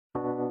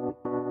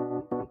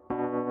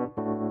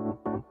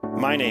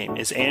My name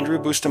is Andrew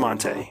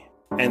Bustamante,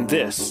 and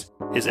this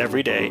is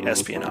Everyday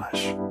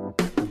Espionage.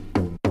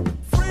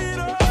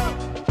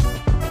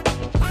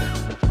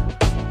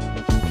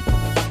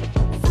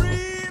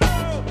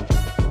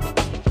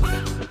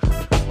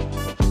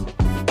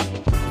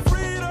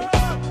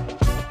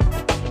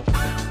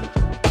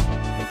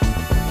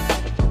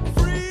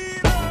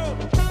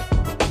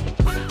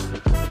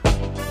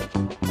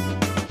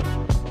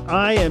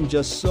 I am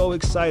just so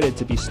excited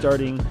to be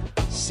starting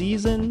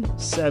Season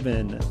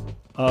 7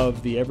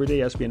 of the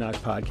Everyday Espionage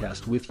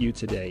podcast with you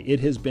today. It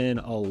has been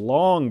a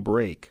long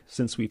break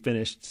since we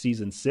finished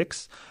Season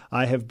 6.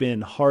 I have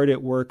been hard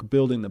at work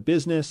building the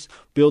business,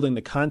 building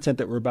the content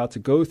that we're about to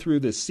go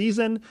through this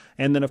season,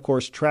 and then, of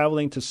course,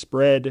 traveling to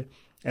spread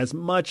as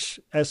much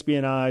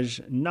espionage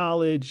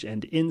knowledge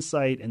and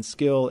insight and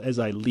skill as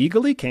I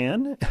legally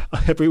can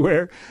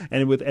everywhere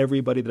and with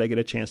everybody that I get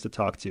a chance to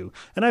talk to.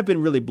 And I've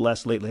been really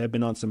blessed lately. I've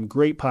been on some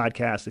great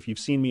podcasts. If you've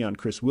seen me on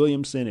Chris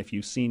Williamson, if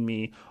you've seen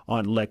me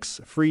on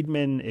Lex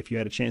Friedman, if you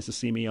had a chance to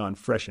see me on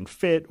Fresh and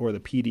Fit or the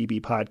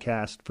PDB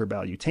podcast for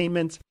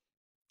Valuetainment,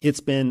 it's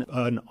been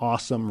an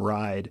awesome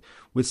ride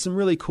with some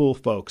really cool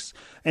folks.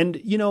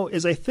 And, you know,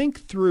 as I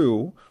think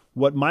through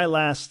what my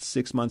last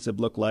 6 months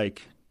have looked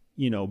like,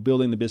 you know,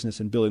 building the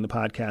business and building the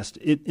podcast,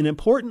 an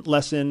important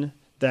lesson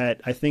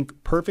that I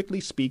think perfectly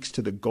speaks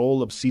to the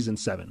goal of Season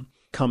 7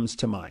 comes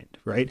to mind,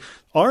 right?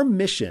 Our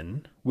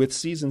mission with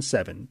Season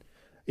 7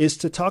 is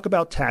to talk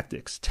about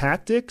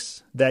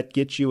tactics that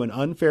get you an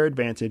unfair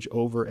advantage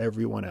over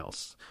everyone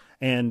else.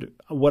 And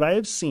what I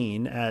have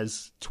seen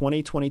as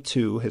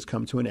 2022 has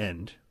come to an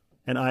end,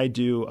 and I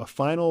do a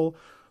final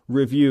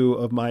review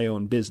of my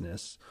own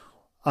business,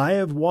 I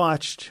have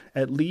watched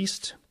at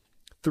least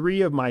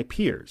 3 of my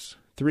peers,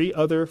 3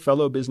 other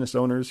fellow business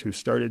owners who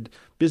started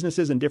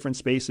businesses in different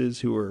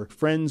spaces, who were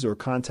friends or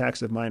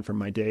contacts of mine from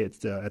my day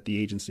at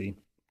the agency.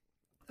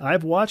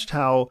 I've watched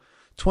how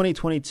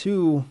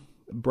 2022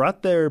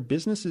 brought their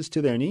businesses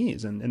to their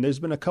knees. And there's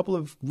been a couple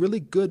of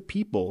really good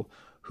people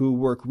who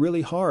work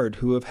really hard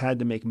who have had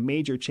to make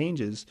major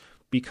changes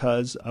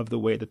because of the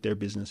way that their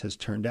business has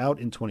turned out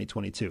in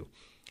 2022.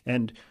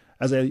 And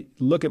as I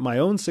look at my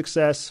own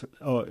success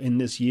in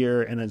this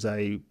year, and as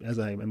I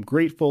am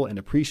grateful and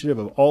appreciative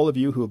of all of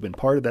you who have been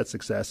part of that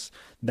success,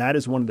 that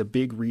is one of the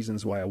big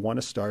reasons why I want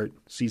to start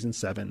Season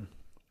 7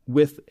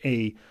 with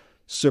a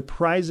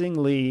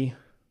surprisingly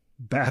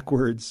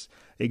backwards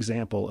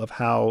example of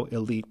how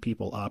elite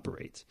people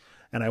operate.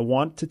 And I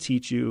want to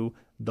teach you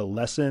the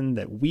lesson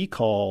that we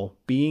call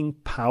being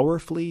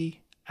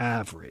powerfully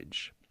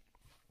average.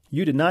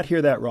 You did not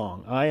hear that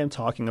wrong. I am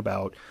talking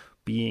about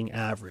being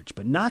average,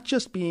 but not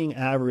just being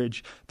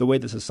average the way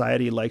the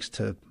society likes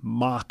to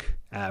mock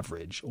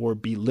average or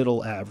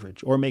belittle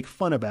average or make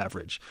fun of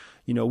average.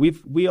 You know,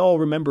 we all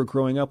remember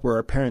growing up where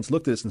our parents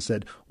looked at us and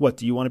said, what,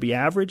 do you want to be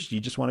average? Do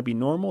you just want to be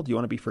normal? Do you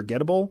want to be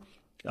forgettable?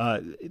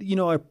 You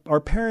know, our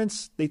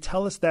parents, they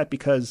tell us that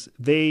because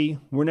they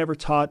were never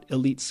taught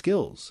elite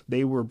skills.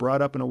 They were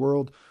brought up in a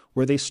world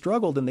where they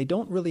struggled and they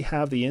don't really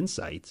have the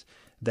insight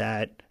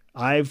that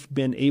I've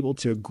been able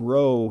to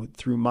grow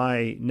through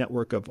my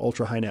network of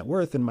ultra high net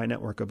worth and my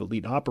network of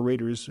elite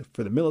operators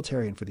for the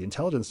military and for the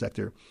intelligence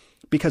sector,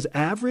 because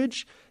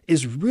average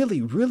is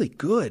really, really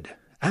good.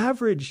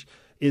 Average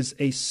is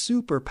a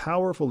super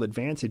powerful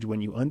advantage when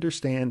you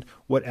understand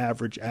what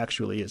average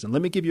actually is. And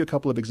let me give you a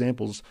couple of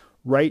examples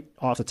right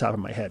off the top of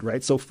my head,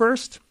 right? So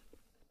first,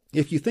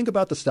 if you think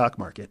about the stock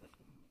market,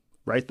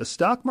 right? The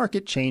stock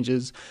market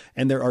changes,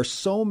 and there are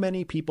so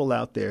many people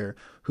out there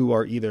who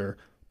are either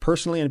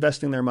personally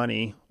investing their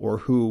money or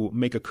who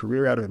make a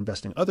career out of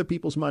investing other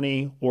people's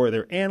money, or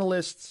they're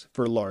analysts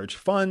for large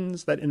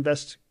funds that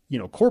invest, you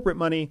know, corporate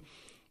money.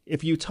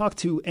 If you talk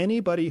to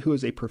anybody who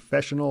is a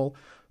professional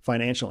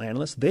financial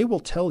analyst, they will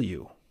tell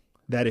you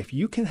that if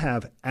you can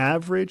have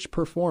average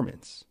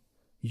performance,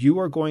 you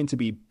are going to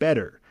be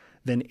better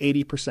than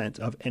 80%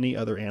 of any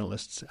other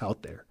analysts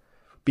out there,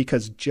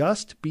 because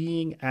just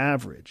being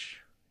average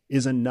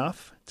is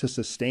enough to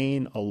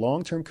sustain a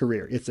long-term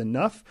career. It's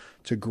enough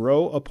to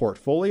grow a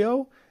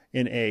portfolio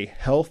in a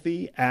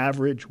healthy,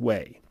 average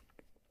way.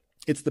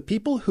 It's the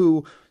people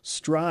who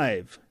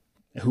strive,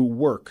 who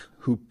work,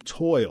 who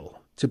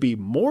toil to be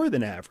more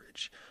than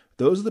average.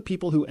 Those are the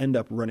people who end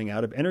up running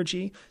out of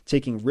energy,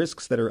 taking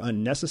risks that are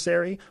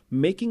unnecessary,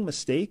 making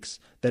mistakes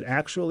that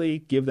actually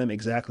give them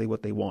exactly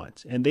what they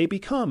want. And they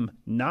become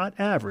not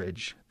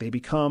average. They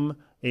become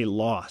a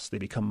loss. They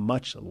become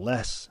much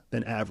less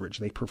than average.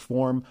 They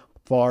perform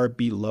far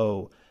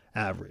below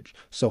average.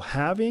 So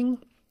having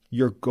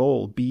your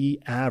goal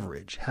be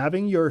average,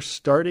 having your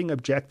starting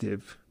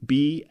objective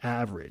be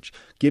average,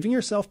 giving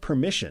yourself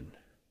permission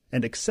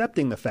and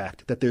accepting the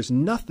fact that there's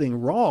nothing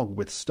wrong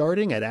with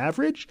starting at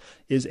average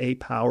is a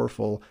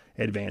powerful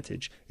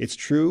advantage. It's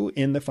true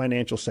in the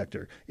financial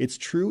sector. It's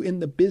true in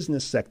the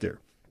business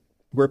sector,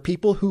 where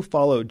people who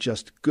follow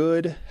just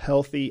good,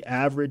 healthy,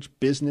 average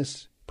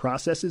business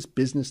processes,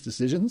 business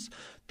decisions,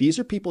 these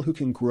are people who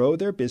can grow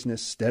their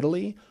business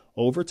steadily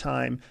over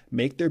time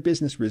make their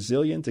business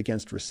resilient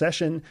against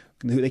recession.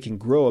 They can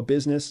grow a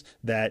business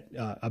that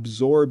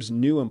absorbs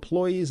new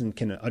employees and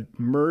can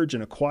merge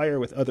and acquire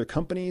with other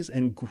companies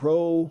and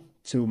grow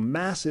to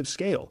massive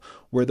scale,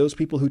 where those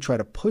people who try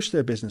to push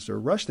their business or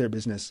rush their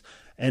business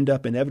end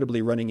up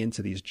inevitably running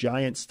into these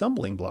giant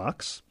stumbling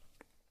blocks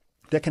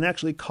that can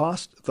actually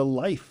cost the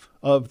life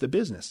of the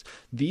business.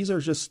 These are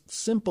just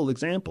simple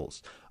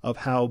examples of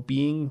how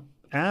being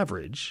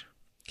average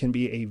can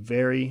be a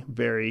very,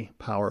 very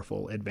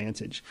powerful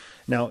advantage.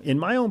 Now, in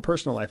my own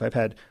personal life, I've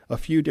had a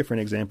few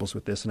different examples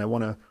with this, and I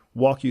want to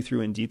walk you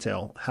through in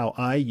detail how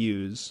I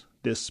use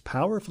this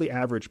powerfully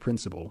average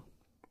principle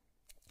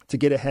to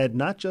get ahead,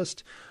 not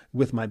just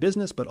with my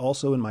business, but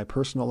also in my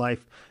personal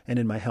life and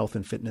in my health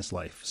and fitness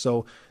life.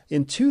 So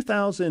in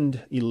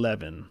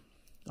 2011,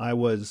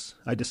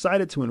 I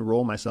decided to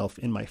enroll myself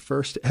in my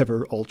first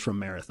ever ultra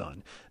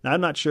marathon. Now,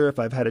 I'm not sure if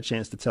I've had a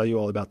chance to tell you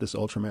all about this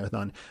ultra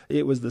marathon.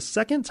 It was the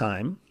second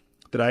time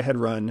that I had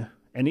run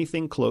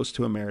anything close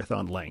to a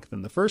marathon length.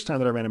 And the first time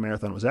that I ran a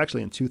marathon was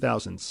actually in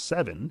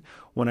 2007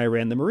 when I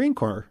ran the Marine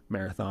Corps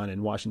Marathon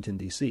in Washington,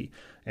 D.C.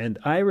 And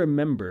I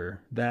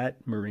remember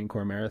that Marine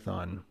Corps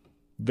Marathon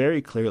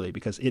very clearly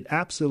because it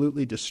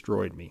absolutely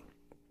destroyed me.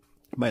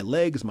 My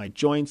legs, my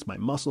joints, my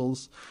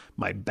muscles,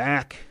 my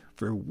back.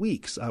 For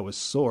weeks, I was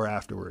sore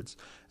afterwards.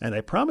 And I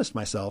promised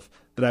myself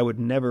that I would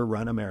never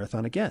run a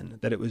marathon again,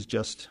 that it was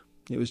just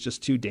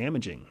too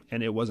damaging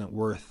and it wasn't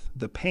worth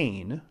the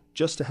pain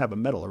just to have a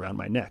medal around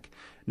my neck.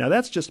 Now,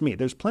 that's just me.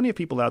 There's plenty of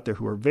people out there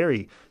who are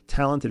very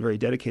talented, very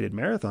dedicated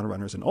marathon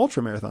runners and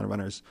ultra marathon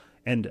runners.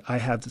 And I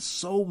have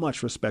so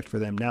much respect for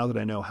them now that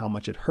I know how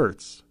much it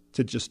hurts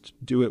to just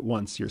do it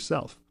once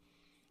yourself.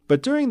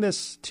 But during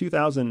this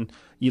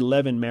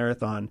 2011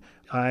 marathon,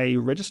 I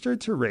registered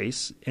to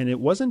race, and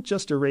it wasn't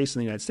just a race in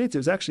the United States. It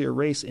was actually a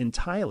race in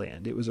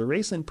Thailand. It was a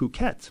race in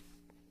Phuket.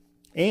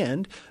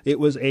 And it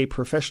was a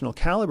professional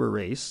caliber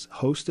race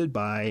hosted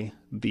by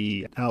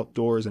the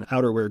outdoors and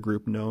outerwear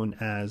group known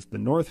as the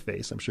North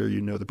Face. I'm sure you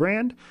know the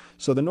brand.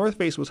 So the North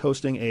Face was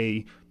hosting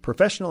a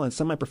professional and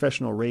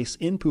semi-professional race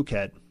in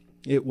Phuket.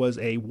 It was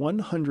a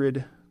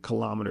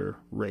 100-kilometer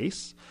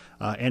race,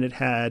 and it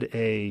had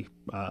a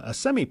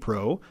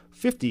semi-pro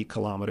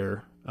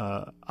 50-kilometer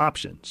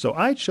option. So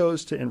I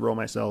chose to enroll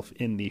myself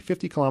in the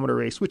 50-kilometer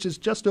race, which is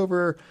just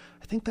over,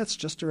 I think that's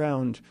just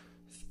around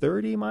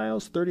 30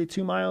 miles,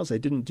 32 miles. I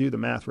didn't do the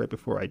math right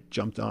before I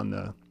jumped on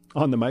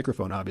the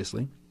microphone,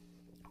 obviously.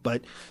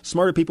 But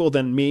smarter people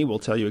than me will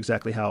tell you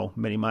exactly how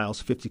many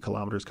miles 50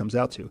 kilometers comes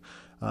out to.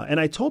 And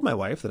I told my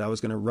wife that I was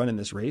going to run in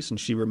this race, and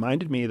she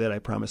reminded me that I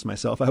promised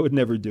myself I would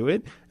never do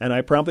it. And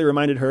I promptly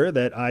reminded her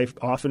that I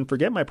often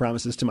forget my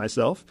promises to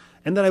myself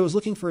and that I was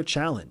looking for a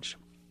challenge.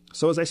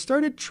 So as I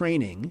started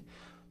training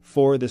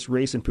for this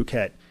race in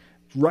Phuket,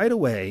 right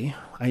away,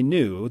 I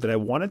knew that I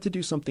wanted to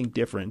do something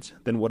different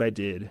than what I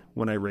did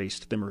when I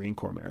raced the Marine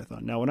Corps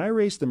Marathon. Now, when I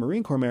raced the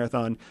Marine Corps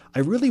Marathon, I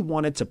really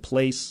wanted to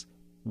place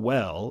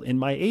well in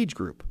my age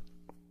group.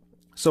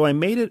 So I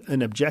made it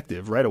an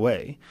objective right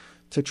away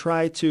to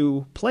try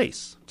to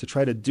place, to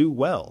try to do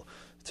well,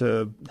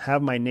 to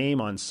have my name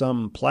on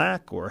some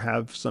plaque or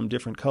have some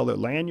different color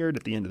lanyard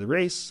at the end of the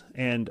race.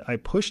 And I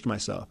pushed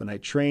myself and I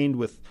trained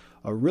with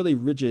a really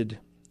rigid,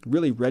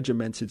 really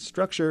regimented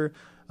structure.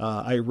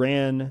 I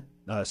ran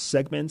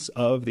segments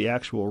of the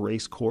actual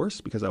race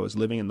course because I was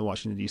living in the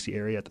Washington, D.C.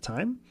 area at the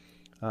time.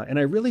 And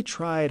I really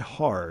tried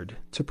hard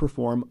to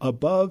perform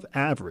above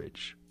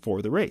average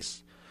for the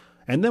race.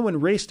 And then when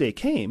race day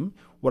came,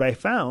 what I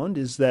found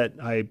is that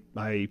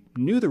I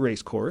knew the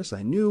race course.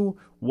 I knew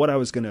what I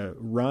was going to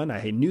run.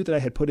 I knew that I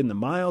had put in the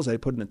miles. I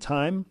had put in the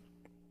time.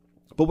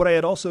 But what I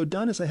had also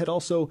done is I had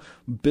also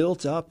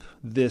built up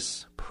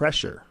this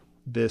pressure,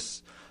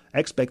 this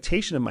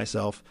expectation of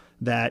myself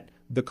that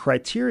the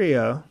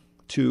criteria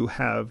to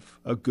have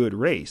a good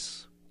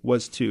race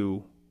was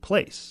to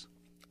place.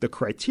 The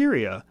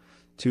criteria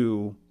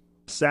to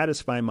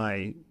satisfy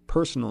my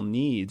personal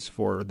needs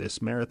for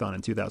this marathon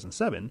in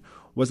 2007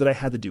 was that I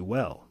had to do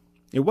well.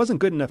 It wasn't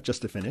good enough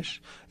just to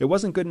finish. It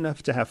wasn't good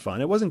enough to have fun.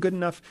 It wasn't good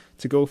enough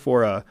to go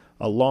for a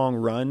long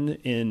run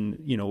in,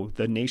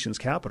 the nation's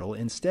capital.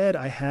 Instead,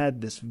 I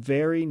had this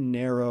very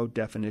narrow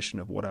definition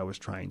of what I was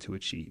trying to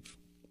achieve.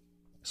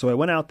 So I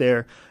went out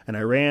there and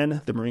I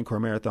ran the Marine Corps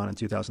Marathon in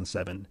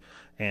 2007,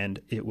 and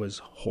it was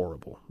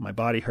horrible. My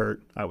body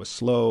hurt. I was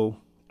slow.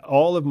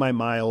 All of my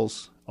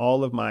miles,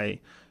 all of my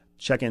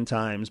check-in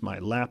times, my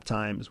lap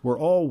times were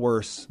all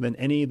worse than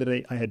any that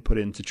I had put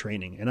into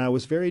training. And I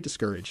was very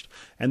discouraged.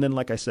 And then,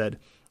 like I said,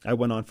 I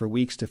went on for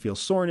weeks to feel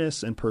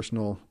soreness and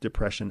personal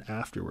depression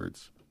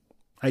afterwards.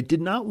 I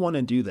did not want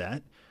to do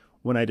that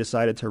when I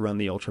decided to run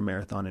the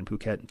ultramarathon in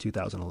Phuket in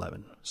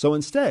 2011. So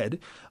instead,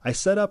 I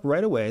set up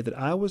right away that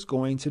I was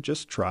going to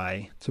just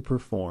try to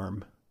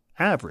perform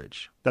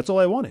average. That's all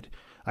I wanted.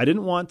 I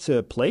didn't want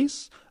to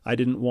place. I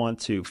didn't want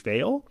to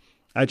fail.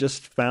 I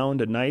just found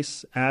a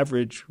nice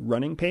average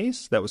running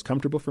pace that was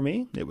comfortable for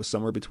me. It was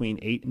somewhere between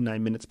 8 and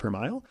 9 minutes per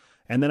mile.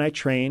 And then I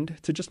trained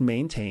to just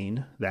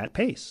maintain that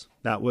pace.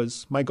 That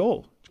was my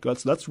goal,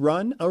 Let's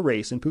run a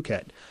race in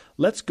Phuket.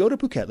 Let's go to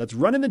Phuket. Let's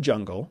run in the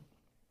jungle.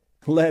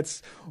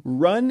 Let's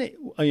run,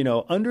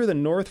 under the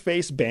North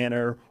Face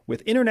banner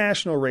with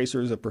international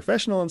racers of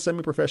professional and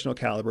semi-professional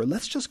caliber.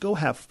 Let's just go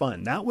have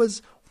fun. That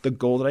was the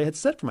goal that I had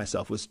set for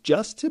myself, was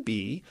just to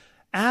be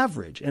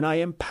average. And I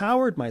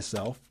empowered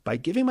myself by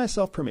giving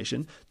myself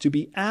permission to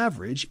be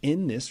average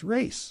in this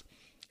race.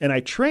 And I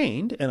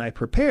trained and I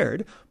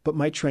prepared, but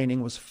my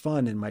training was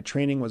fun and my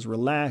training was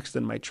relaxed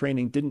and my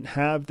training didn't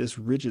have this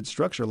rigid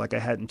structure like I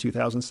had in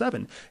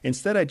 2007.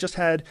 Instead, I just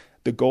had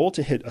the goal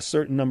to hit a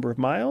certain number of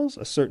miles,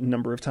 a certain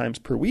number of times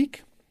per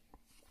week,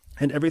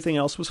 and everything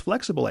else was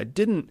flexible. I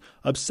didn't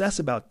obsess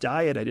about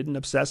diet. I didn't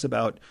obsess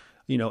about,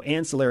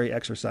 ancillary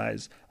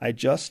exercise. I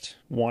just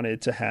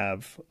wanted to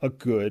have a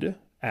good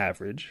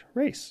average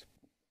race.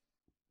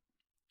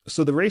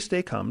 So the race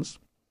day comes.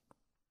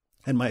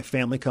 And my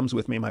family comes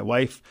with me, my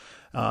wife,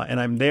 and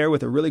I'm there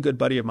with a really good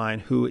buddy of mine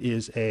who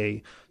is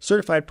a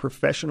certified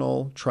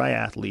professional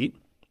triathlete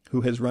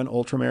who has run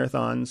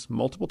ultramarathons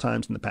multiple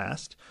times in the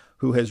past,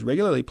 who has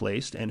regularly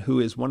placed, and who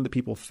is one of the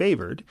people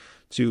favored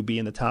to be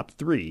in the top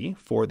 3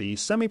 for the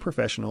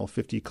semi-professional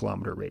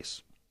 50-kilometer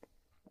race.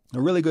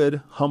 A really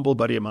good, humble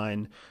buddy of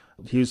mine.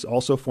 He's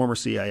also former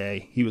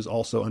CIA. He was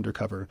also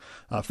undercover.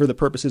 For the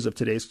purposes of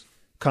today's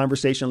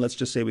conversation, let's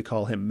just say we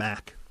call him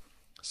Mac.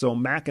 So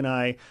Mac and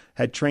I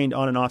had trained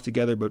on and off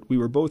together, but we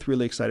were both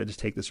really excited to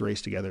take this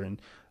race together,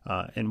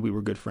 and we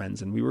were good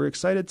friends, and we were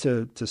excited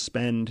to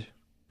spend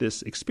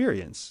this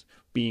experience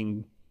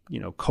being,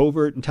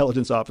 covert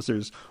intelligence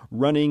officers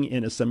running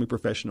in a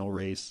semi-professional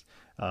race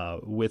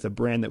with a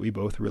brand that we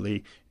both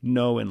really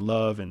know and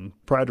love, and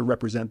proud to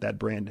represent that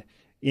brand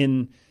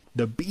in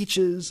the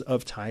beaches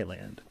of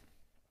Thailand.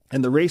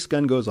 And the race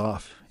gun goes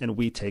off, and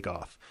we take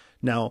off.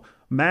 Now,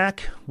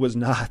 Mac was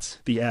not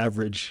the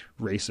average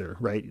racer,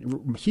 right?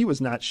 He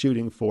was not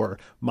shooting for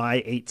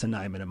my 8 to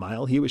 9 minute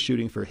mile. He was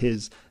shooting for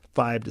his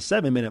 5 to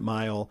 7 minute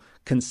mile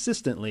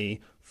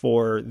consistently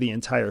for the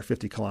entire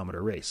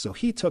 50-kilometer race. So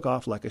he took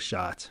off like a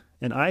shot,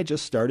 and I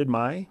just started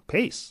my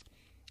pace.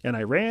 And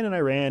I ran, and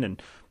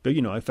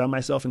I found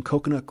myself in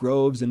coconut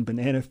groves and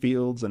banana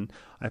fields, and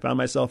I found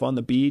myself on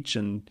the beach,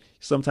 and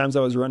sometimes I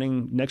was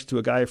running next to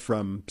a guy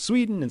from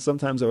Sweden, and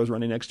sometimes I was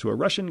running next to a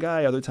Russian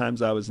guy. Other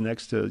times I was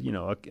next to,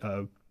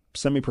 a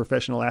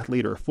semi-professional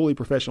athlete or a fully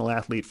professional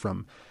athlete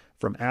from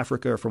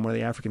Africa or from one of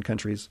the African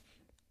countries.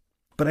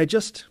 But I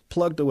just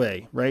plugged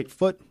away, right?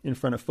 Foot in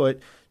front of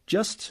foot,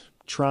 just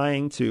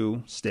trying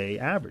to stay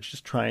average,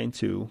 just trying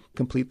to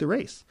complete the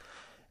race.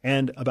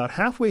 And about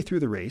halfway through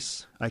the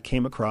race, I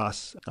came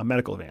across a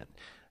medical van.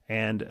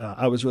 And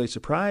I was really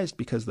surprised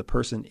because the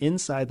person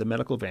inside the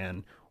medical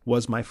van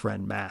was my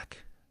friend Mac.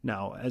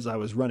 Now, as I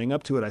was running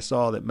up to it, I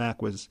saw that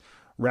Mac was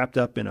wrapped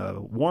up in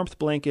a warmth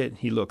blanket.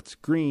 He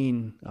looked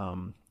green.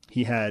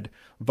 He had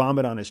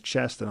vomit on his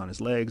chest and on his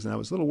legs, and I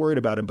was a little worried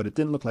about him, but it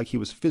didn't look like he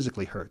was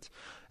physically hurt.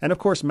 And of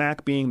course,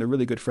 Mac, being the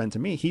really good friend to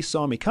me, he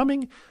saw me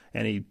coming,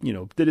 and he,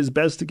 did his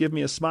best to give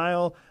me a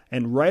smile.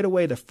 And right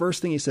away, the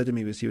first thing he said to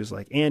me was, he was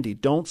like, "Andy,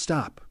 don't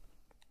stop.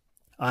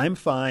 I'm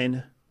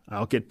fine.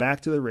 I'll get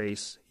back to the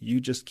race. You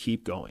just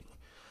keep going."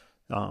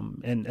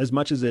 And as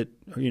much as it,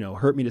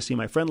 hurt me to see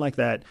my friend like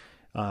that,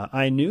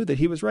 I knew that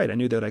he was right. I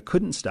knew that I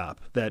couldn't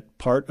stop, that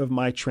part of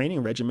my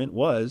training regimen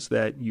was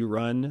that you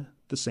run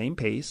the same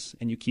pace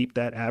and you keep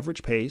that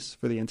average pace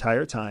for the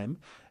entire time.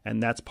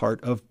 And that's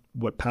part of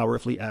what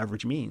powerfully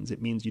average means.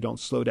 It means you don't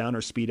slow down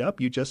or speed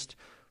up.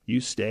 You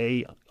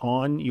stay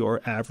on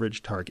your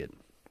average target.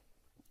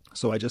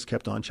 So I just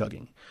kept on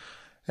chugging.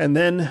 And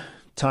then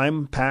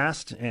time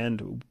passed,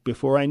 and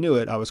before I knew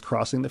it, I was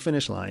crossing the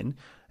finish line.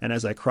 And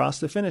as I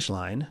crossed the finish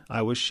line,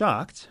 I was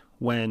shocked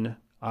when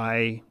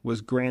I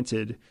was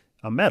granted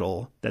a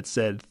medal that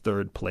said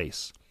 3rd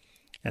place.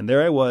 And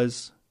there I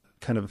was,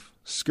 kind of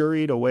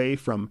scurried away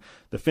from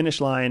the finish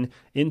line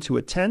into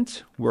a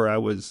tent where I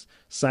was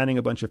signing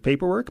a bunch of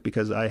paperwork,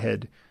 because I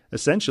had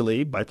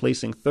essentially, by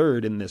placing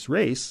 3rd in this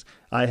race,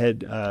 I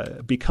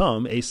had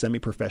become a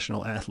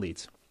semi-professional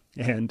athlete.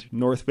 And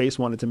North Face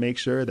wanted to make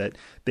sure that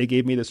they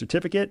gave me the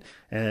certificate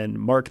and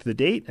marked the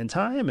date and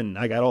time, and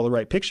I got all the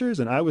right pictures,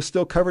 and I was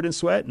still covered in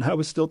sweat, and I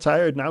was still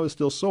tired, and I was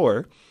still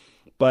sore.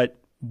 But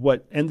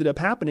what ended up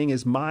happening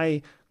is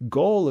my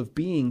goal of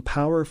being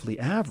powerfully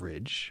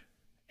average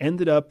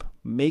ended up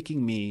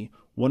making me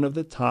one of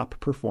the top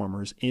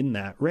performers in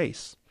that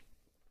race.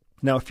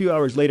 Now, a few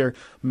hours later,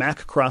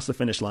 Mac crossed the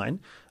finish line.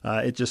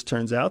 It just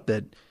turns out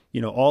that,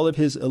 all of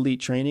his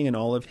elite training and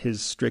all of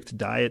his strict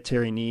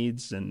dietary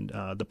needs and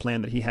the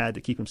plan that he had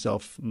to keep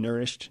himself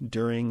nourished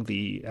during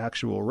the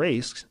actual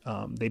race,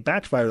 they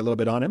backfired a little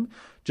bit on him,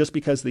 just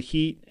because the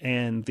heat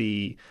and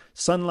the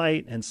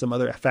sunlight and some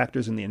other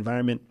factors in the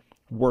environment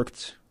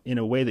worked in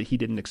a way that he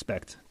didn't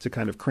expect to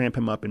kind of cramp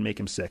him up and make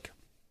him sick.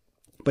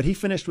 But he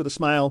finished with a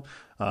smile,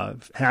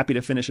 happy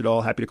to finish it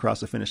all, happy to cross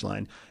the finish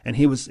line. And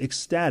he was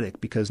ecstatic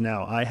because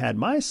now I had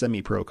my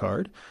semi-pro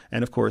card,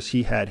 and of course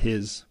he had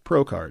his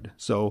pro card.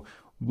 So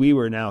we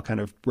were now kind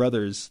of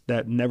brothers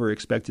that never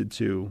expected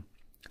to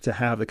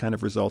have the kind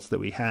of results that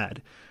we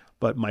had.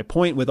 But my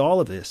point with all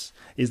of this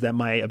is that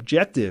my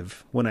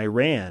objective when I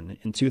ran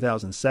in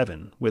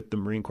 2007 with the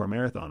Marine Corps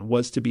Marathon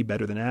was to be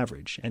better than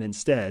average. And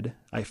instead,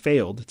 I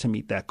failed to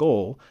meet that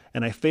goal,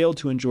 and I failed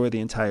to enjoy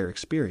the entire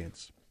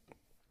experience.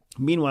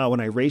 Meanwhile,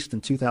 when I raced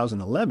in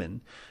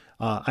 2011,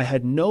 I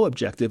had no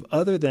objective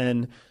other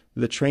than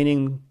the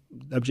training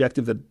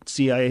objective that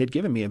CIA had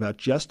given me about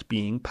just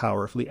being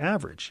powerfully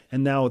average.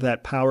 And now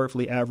that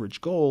powerfully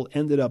average goal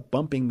ended up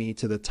bumping me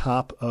to the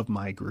top of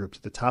my group,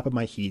 to the top of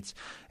my heats,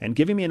 and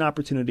giving me an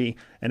opportunity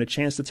and a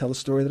chance to tell a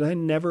story that I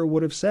never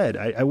would have said.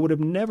 I would have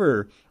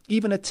never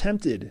even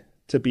attempted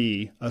to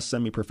be a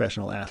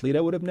semi-professional athlete.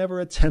 I would have never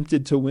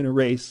attempted to win a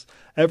race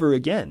ever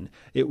again.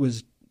 It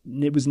was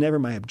never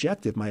my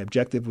objective. My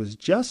objective was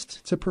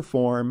just to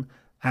perform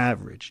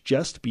average,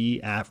 just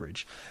be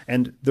average.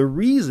 And the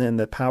reason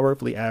that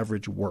powerfully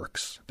average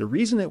works, the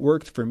reason it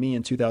worked for me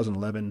in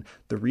 2011,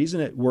 the reason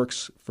it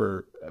works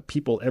for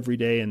people every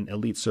day in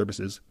elite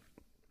services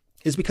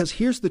is because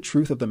here's the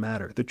truth of the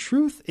matter. The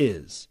truth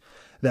is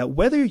that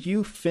whether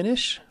you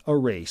finish a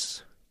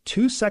race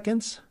 2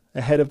 seconds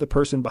ahead of the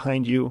person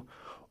behind you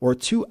or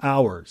 2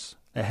 hours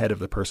ahead of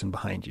the person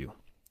behind you,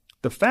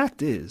 the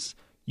fact is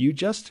you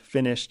just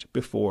finished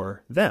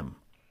before them.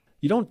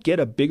 You don't get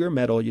a bigger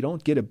medal. You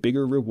don't get a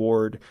bigger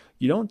reward.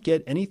 You don't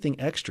get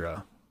anything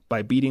extra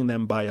by beating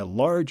them by a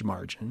large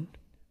margin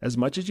as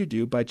much as you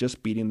do by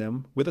just beating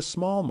them with a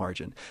small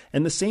margin.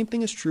 And the same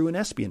thing is true in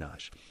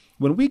espionage.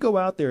 When we go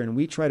out there and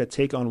we try to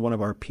take on one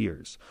of our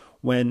peers,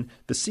 when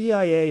the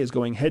CIA is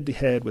going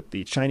head-to-head with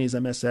the Chinese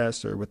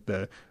MSS or with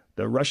the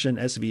Russian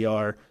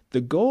SVR,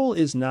 the goal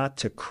is not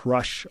to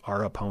crush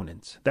our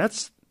opponent.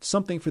 That's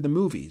something for the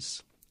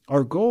movies.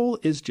 Our goal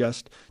is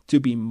just to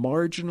be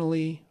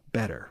marginally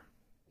better.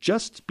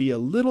 Just be a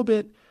little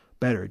bit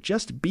better.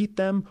 Just beat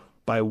them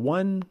by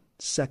 1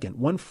 second,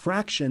 1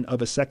 fraction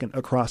of a second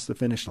across the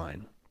finish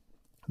line.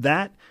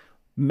 That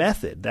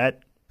method,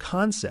 that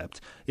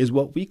concept is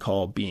what we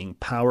call being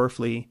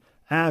powerfully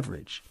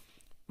average.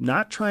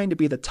 Not trying to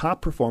be the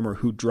top performer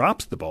who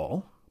drops the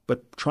ball,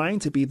 but trying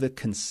to be the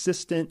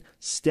consistent,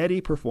 steady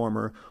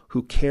performer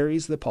who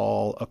carries the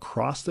ball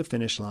across the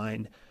finish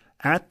line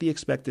at the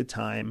expected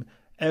time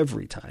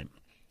every time.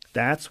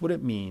 That's what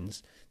it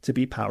means to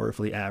be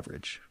powerfully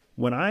average.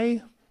 When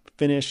I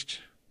finished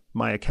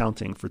my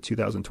accounting for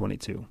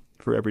 2022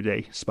 for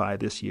Everyday Spy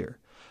this year,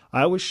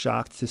 I was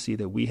shocked to see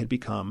that we had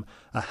become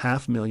a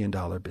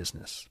 $500,000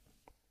 business.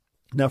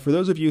 Now, for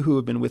those of you who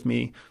have been with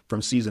me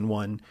from season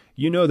 1,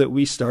 you know that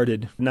we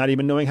started not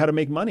even knowing how to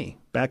make money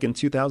back in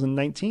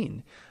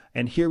 2019.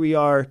 And here we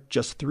are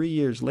just 3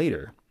 years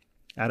later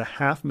at a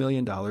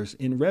 $500,000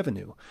 in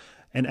revenue.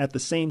 And at the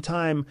same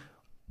time,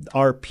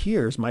 our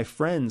peers, my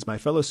friends, my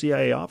fellow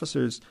CIA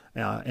officers,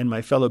 and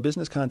my fellow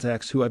business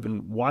contacts who I've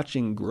been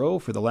watching grow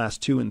for the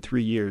last 2 and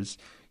 3 years,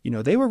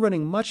 they were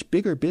running much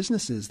bigger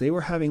businesses. They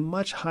were having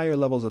much higher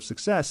levels of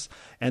success.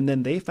 And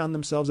then they found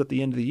themselves at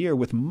the end of the year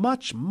with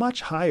much,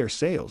 much higher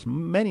sales,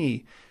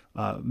 many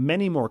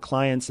more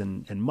clients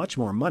and much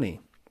more money,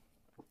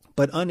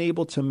 but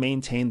unable to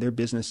maintain their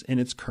business in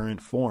its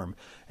current form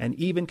and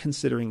even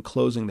considering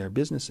closing their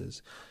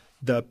businesses.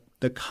 The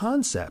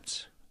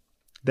concept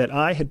that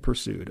I had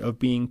pursued of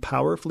being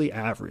powerfully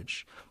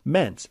average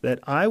meant that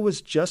I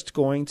was just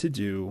going to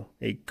do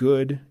a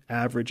good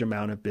average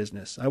amount of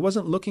business. I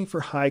wasn't looking for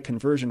high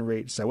conversion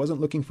rates. I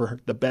wasn't looking for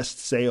the best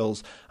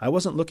sales. I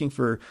wasn't looking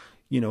for,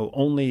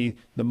 only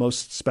the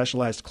most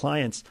specialized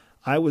clients.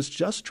 I was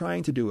just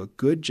trying to do a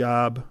good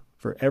job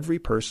for every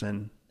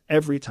person,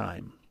 every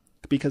time.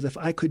 Because if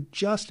I could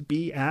just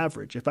be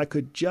average, if I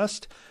could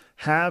just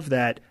have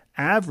that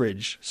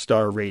average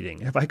star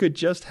rating, if I could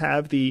just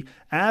have the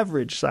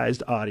average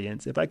sized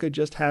audience, if I could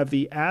just have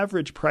the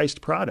average priced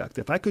product,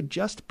 if I could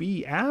just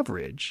be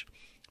average,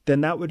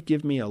 then that would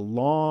give me a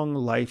long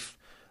life,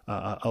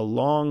 a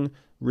long,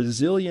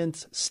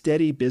 resilient,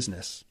 steady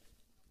business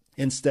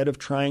instead of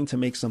trying to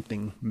make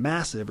something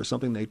massive or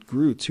something that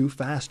grew too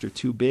fast or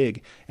too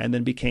big and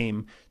then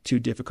became too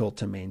difficult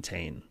to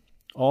maintain.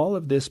 All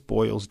of this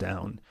boils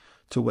down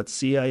to what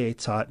CIA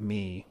taught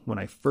me when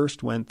I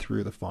first went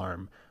through the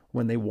farm,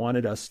 when they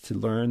wanted us to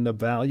learn the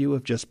value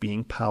of just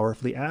being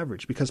powerfully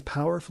average, because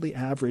powerfully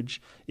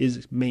average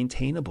is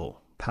maintainable.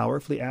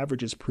 Powerfully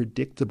average is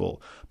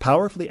predictable.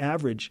 Powerfully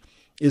average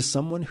is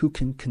someone who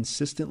can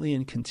consistently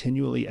and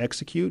continually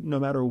execute no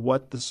matter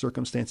what the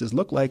circumstances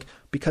look like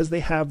because they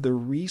have the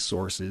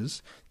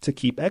resources to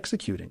keep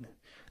executing.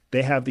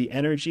 They have the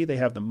energy, they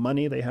have the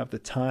money, they have the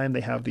time,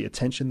 they have the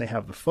attention, they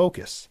have the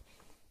focus.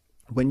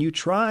 When you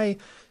try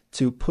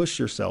to push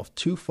yourself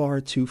too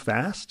far too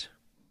fast,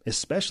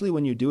 especially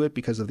when you do it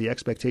because of the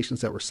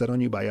expectations that were set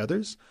on you by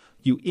others,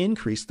 you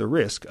increase the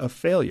risk of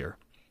failure.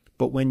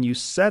 But when you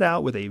set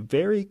out with a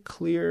very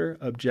clear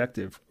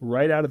objective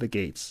right out of the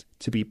gates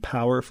to be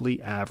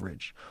powerfully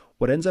average,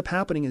 what ends up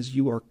happening is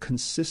you are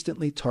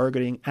consistently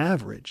targeting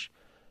average,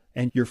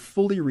 and you're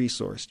fully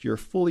resourced, you're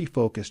fully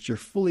focused, you're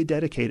fully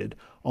dedicated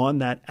on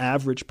that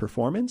average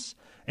performance,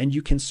 and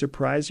you can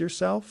surprise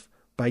yourself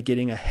by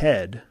getting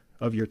ahead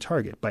of your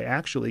target, by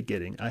actually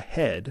getting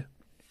ahead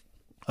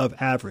of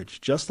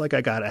average. Just like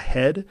I got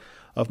ahead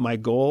of my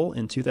goal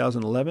in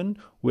 2011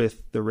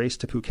 with the race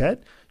to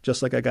Phuket,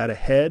 just like I got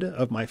ahead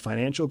of my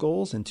financial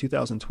goals in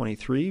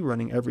 2023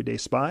 running Everyday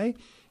Spy,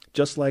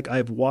 just like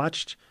I've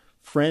watched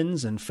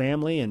friends and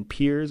family and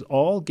peers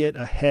all get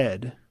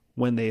ahead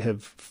when they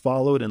have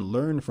followed and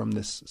learned from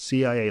this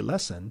CIA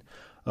lesson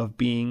of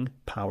being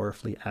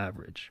powerfully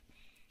average.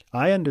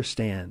 I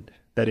understand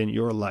that in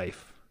your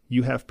life,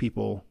 you have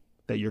people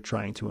that you're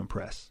trying to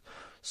impress.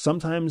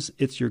 Sometimes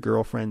it's your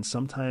girlfriend,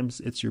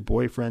 sometimes it's your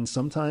boyfriend,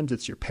 sometimes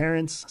it's your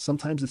parents,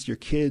 sometimes it's your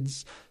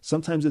kids,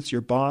 sometimes it's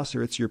your boss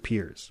or it's your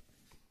peers.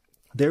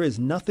 There is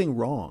nothing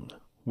wrong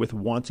with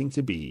wanting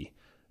to be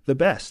the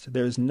best.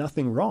 There's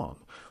nothing wrong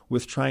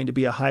with trying to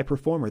be a high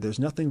performer. There's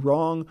nothing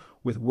wrong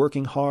with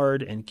working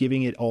hard and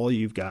giving it all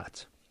you've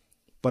got.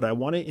 But I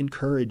want to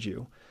encourage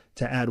you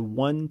to add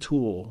one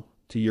tool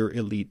to your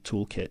elite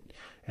toolkit,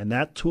 and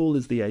that tool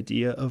is the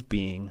idea of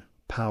being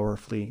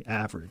powerfully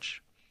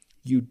average.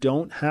 You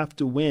don't have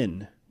to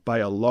win by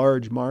a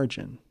large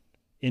margin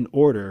in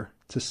order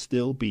to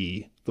still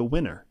be the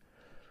winner.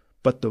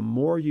 But the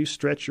more you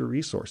stretch your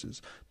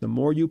resources, the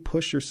more you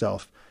push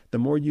yourself, the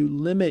more you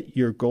limit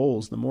your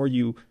goals, the more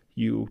you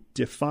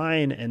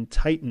define and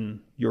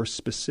tighten your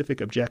specific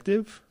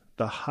objective,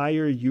 the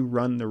higher you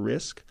run the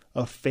risk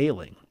of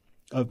failing,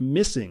 of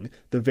missing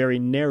the very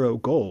narrow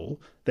goal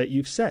that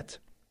you've set.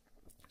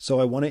 So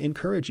I want to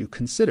encourage you,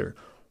 consider,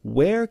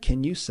 where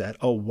can you set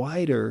a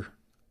wider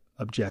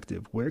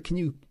objective? Where can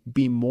you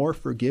be more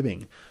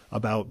forgiving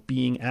about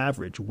being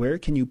average? Where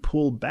can you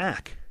pull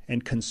back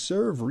and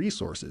conserve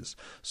resources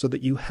so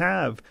that you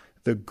have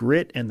the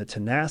grit and the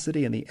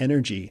tenacity and the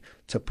energy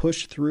to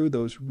push through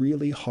those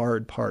really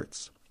hard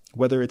parts?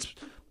 Whether it's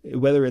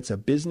a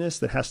business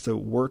that has to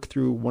work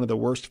through one of the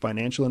worst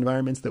financial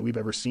environments that we've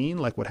ever seen,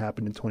 like what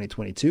happened in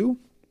 2022,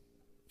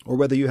 or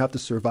whether you have to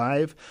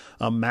survive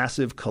a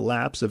massive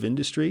collapse of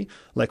industry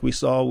like we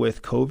saw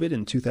with COVID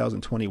in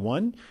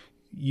 2021,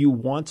 you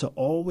want to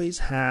always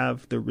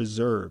have the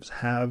reserves,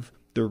 have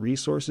the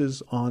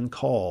resources on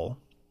call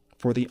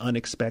for the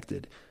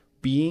unexpected.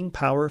 Being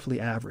powerfully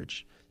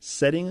average,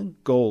 setting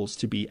goals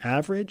to be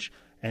average,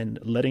 and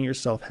letting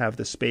yourself have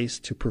the space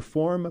to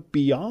perform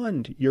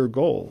beyond your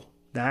goal.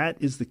 That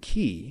is the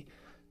key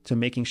to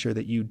making sure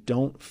that you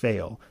don't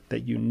fail,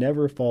 that you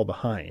never fall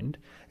behind,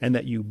 and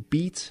that you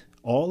beat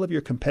all of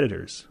your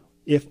competitors,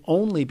 if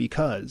only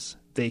because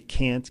they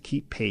can't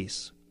keep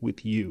pace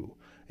with you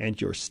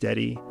and your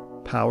steady,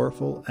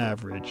 powerful,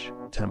 average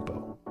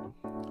tempo.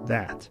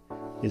 That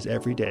is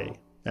Everyday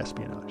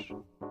Espionage.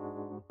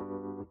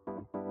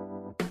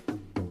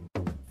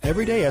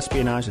 Everyday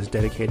Espionage is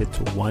dedicated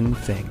to one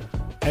thing: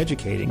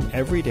 educating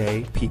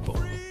everyday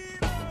people.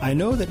 I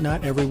know that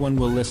not everyone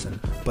will listen,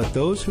 but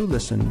those who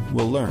listen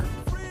will learn.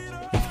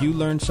 If you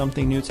learned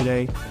something new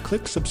today,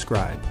 click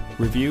subscribe,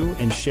 review,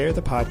 and share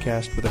the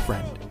podcast with a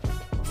friend.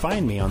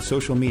 Find me on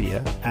social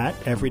media at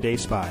Everyday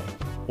Spy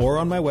or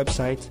on my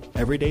website,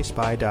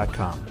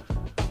 everydayspy.com.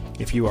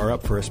 If you are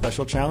up for a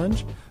special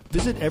challenge,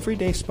 visit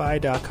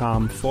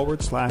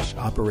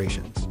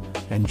everydayspy.com/operations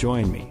and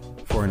join me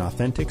for an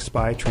authentic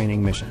spy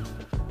training mission.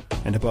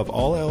 And above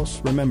all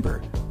else,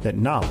 remember that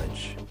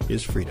knowledge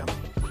is freedom.